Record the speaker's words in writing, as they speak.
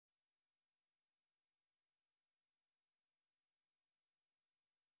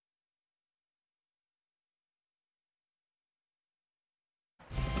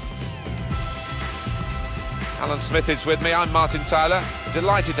Alan Smith is with me, I'm Martin Tyler.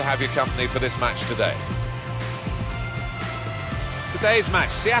 Delighted to have your company for this match today. Today's match,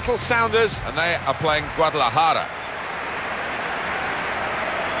 Seattle Sounders, and they are playing Guadalajara.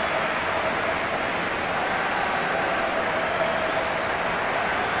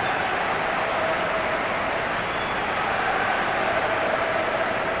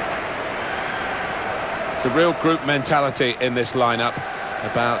 It's a real group mentality in this lineup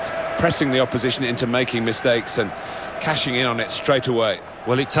about pressing the opposition into making mistakes and cashing in on it straight away.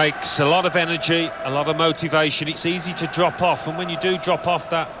 Well, it takes a lot of energy, a lot of motivation. It's easy to drop off, and when you do drop off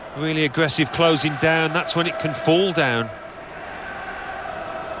that really aggressive closing down, that's when it can fall down.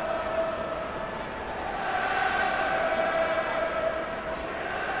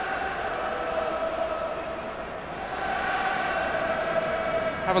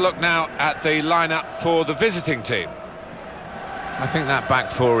 Have a look now at the lineup for the visiting team. I think that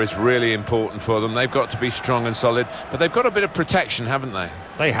back four is really important for them. They've got to be strong and solid, but they've got a bit of protection, haven't they?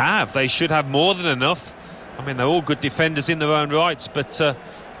 They have. They should have more than enough. I mean, they're all good defenders in their own rights, but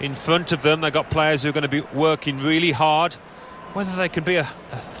in front of them, they've got players who are going to be working really hard. Whether they can be a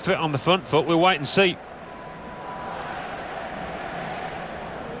threat on the front foot, we'll wait and see.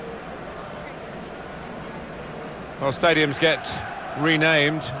 Well, stadiums get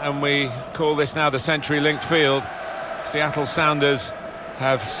renamed, and we call this now the CenturyLink field. Seattle Sounders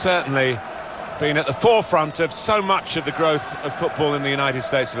have certainly been at the forefront of so much of the growth of football in the United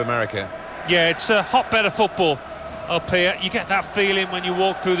States of America. Yeah, it's a hotbed of football up here. You get that feeling when you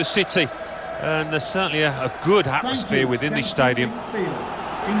walk through the city, and there's certainly a good atmosphere within this stadium.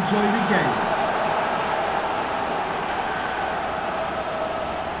 Enjoy the game.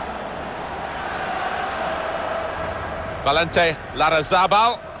 Valente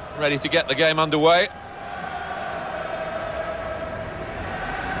Larrazabal ready to get the game underway.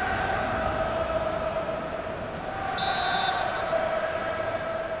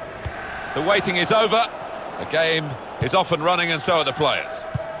 The waiting is over. The game is off and running, and so are the players.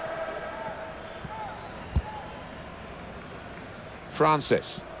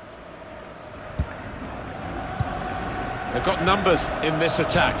 Francis. They've got numbers in this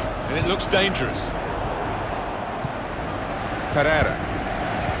attack, and it looks dangerous. Pereira.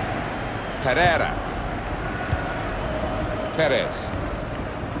 Perez.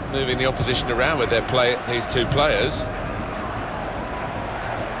 Moving the opposition around with these two players.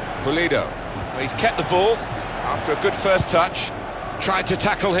 Pulido. Well, he's kept the ball after a good first touch. Tried to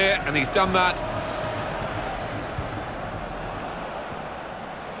tackle here, and he's done that.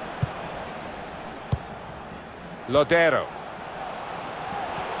 Lodero.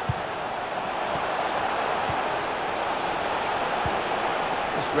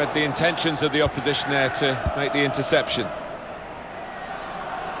 Just read the intentions of the opposition there to make the interception.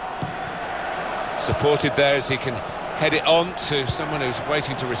 Supported there as he can head it on to someone who's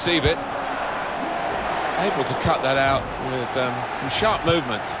waiting to receive it. Able to cut that out with some sharp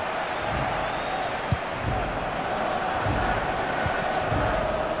movement.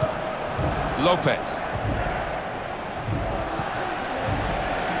 Lopez.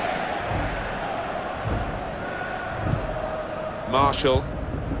 Marshall.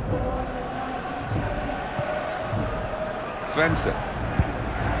 Svensson.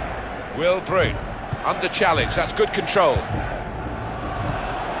 Will Brune. Under challenge, that's good control.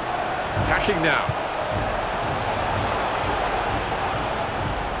 Attacking now.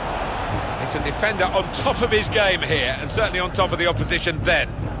 It's a defender on top of his game here, and certainly on top of the opposition then.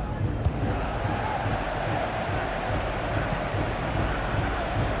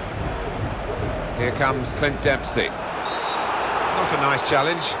 Here comes Clint Dempsey. Not a nice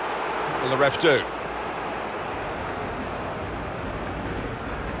challenge. What will the ref do?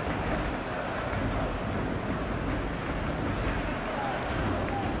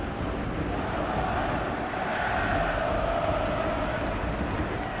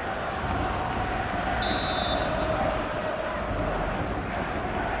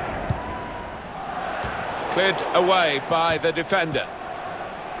 Cleared away by the defender.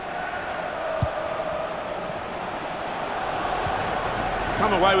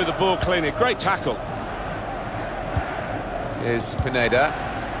 Come away with the ball cleanly. Great tackle. Here's Pineda.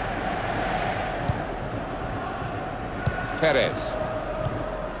 Perez.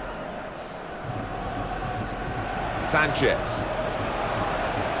 Sanchez.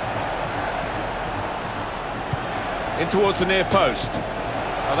 In towards the near post.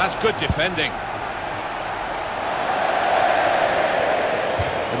 Oh, that's good defending.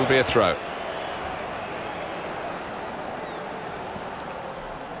 It'll be a throw.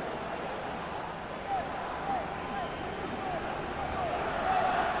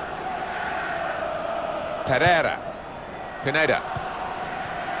 Pereira. Pineda.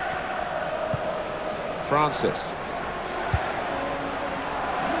 Francis.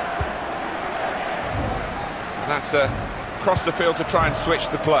 And that's across the field to try and switch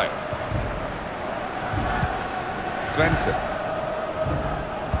the play. Svensson.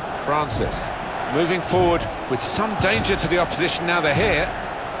 Francis. Moving forward with some danger to the opposition now they're here.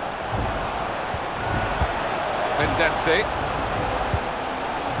 Then Dempsey.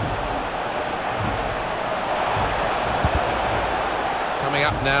 Coming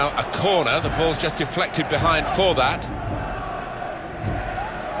up now, a corner. The ball's just deflected behind for that.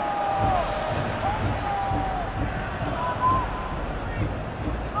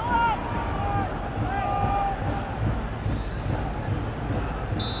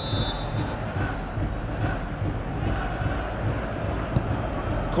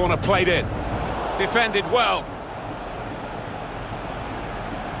 Corner played in. Defended well.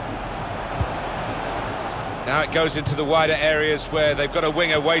 Now it goes into the wider areas where they've got a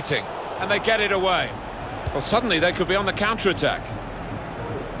winger waiting, and they get it away. Well, suddenly they could be on the counter-attack.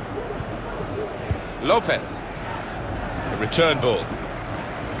 Lopez. A return ball.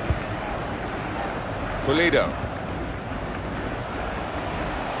 Pulido.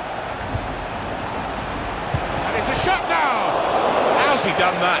 And it's a shot now! How's he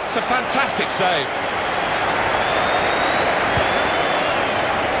done that? It's a fantastic save.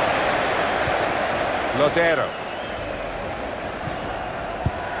 Lodero.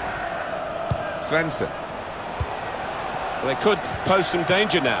 Svensson. Well, they could pose some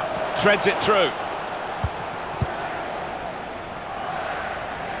danger now. Threads it through.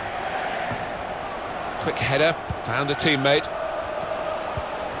 Quick header, found a teammate.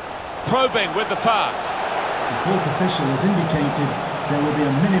 Probing with the pass. The fourth official has indicated there will be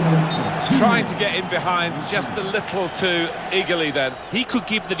a minimum of 2 Trying to get in behind just a little too eagerly then. He could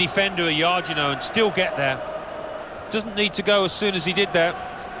give the defender a yard, you know, and still get there. Doesn't need to go as soon as he did there.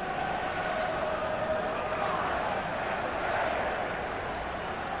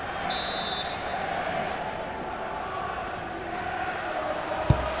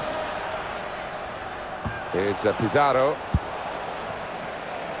 Here's Pizarro.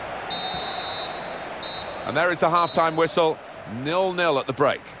 And there is the half-time whistle. 0-0 at the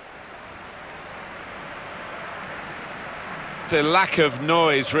break. The lack of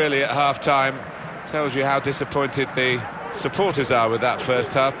noise really at half-time tells you how disappointed the supporters are with that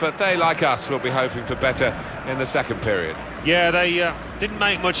first half, but they, like us, will be hoping for better in the second period. Yeah, they didn't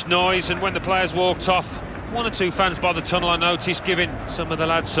make much noise, and when the players walked off, one or two fans by the tunnel I noticed giving some of the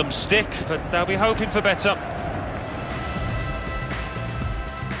lads some stick, but they'll be hoping for better.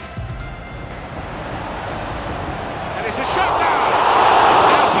 And it's a shot now!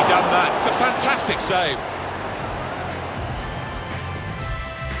 How's he done that? It's a fantastic save.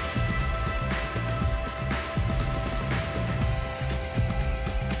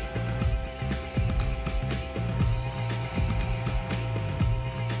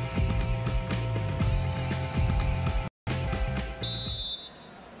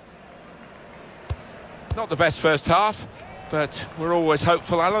 Not the best first half, but we're always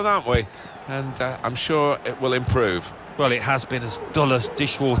hopeful, Alan, aren't we? And I'm sure it will improve. Well, it has been as dull as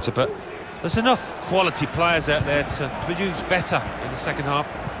dishwater, but there's enough quality players out there to produce better in the second half.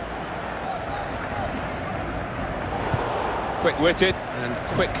 Quick-witted and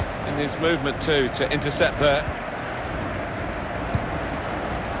quick in his movement too to intercept there.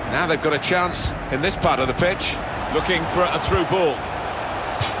 Now they've got a chance in this part of the pitch, looking for a through ball.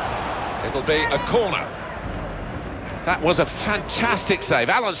 It'll be a corner. That was a fantastic save,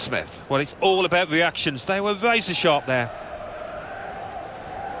 Alan Smith. Well, it's all about reactions. They were razor sharp there.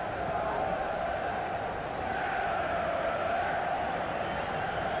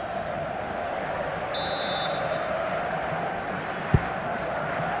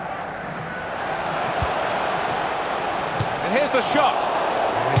 And here's the shot.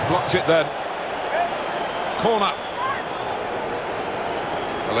 He blocked it then. Corner.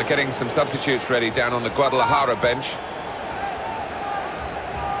 Well, they're getting some substitutes ready down on the Guadalajara bench.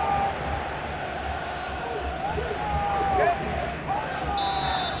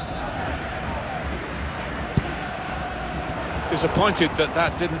 Disappointed that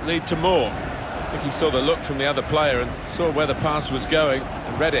that didn't lead to more. I think he saw the look from the other player and saw where the pass was going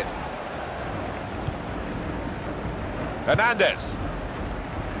and read it. Hernandez.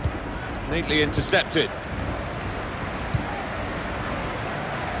 Neatly intercepted.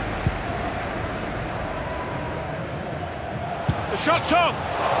 The shot's on!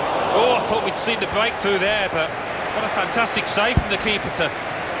 Oh, I thought we'd seen the breakthrough there, but what a fantastic save from the keeper to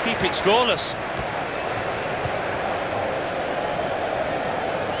keep it scoreless.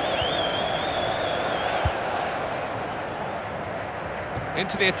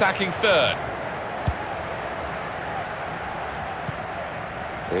 into the attacking third.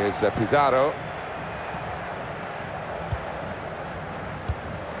 Here's Pizarro.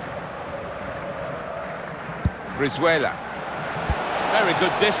 Brizuela. Very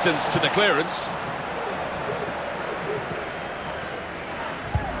good distance to the clearance.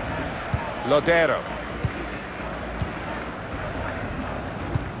 Lodero.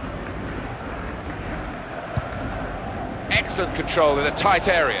 Excellent control in a tight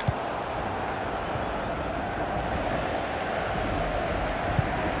area.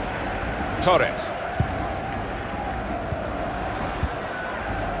 Torres.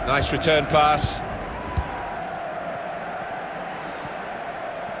 Nice return pass.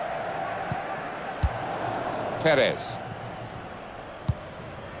 Perez.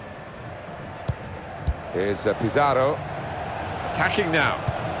 Here's Pizarro. Attacking now.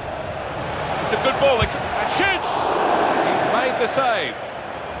 It's a good ball, and shoots! He's made the save.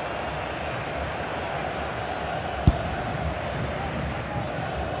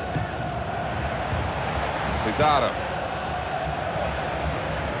 Pizarro.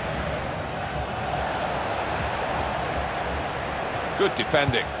 Good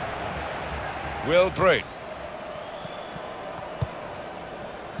defending. Will Brune.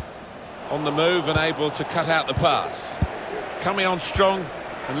 On the move and able to cut out the pass. Coming on strong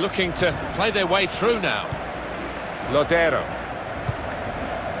and looking to play their way through now. Lodero.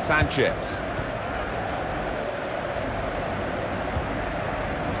 Sanchez.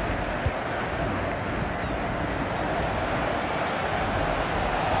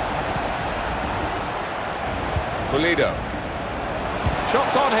 Pulido.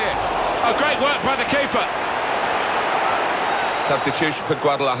 Shots on here. Oh, great work by the keeper. Substitution for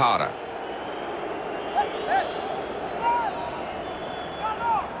Guadalajara.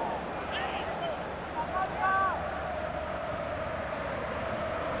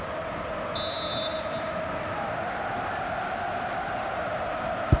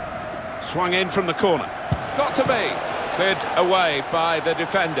 Swung in from the corner. Got to be. Cleared away by the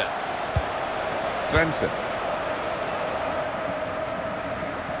defender. Svensson.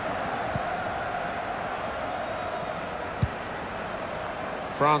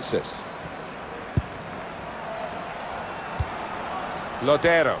 Francis.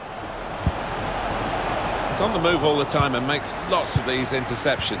 Lodero. He's on the move all the time and makes lots of these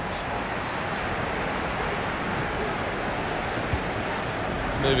interceptions.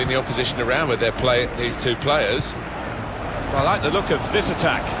 Moving the opposition around with their play, these two players. Well, I like the look of this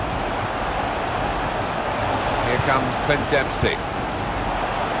attack. Here comes Clint Dempsey.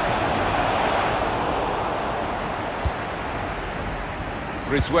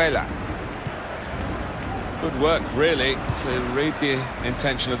 Brizuela. Good work, really, to read the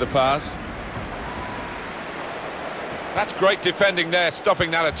intention of the pass. That's great defending there, stopping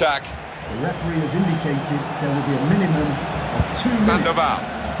that attack. The referee has indicated there will be a minimum of 2 minutes Sandoval.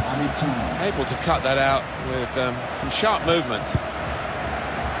 added time. Able to cut that out with some sharp movement.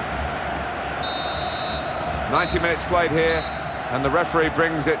 90 minutes played here, and the referee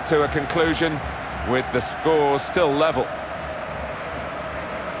brings it to a conclusion with the scores still level.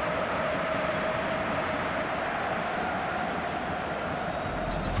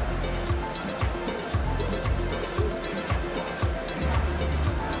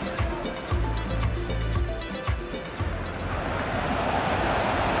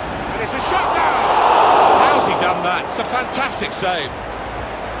 And it's a shot now! How's he done that? It's a fantastic save.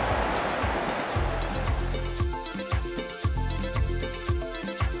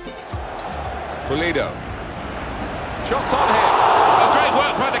 Pulido. Shots on here. Oh, great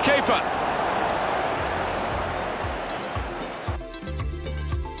work by the keeper.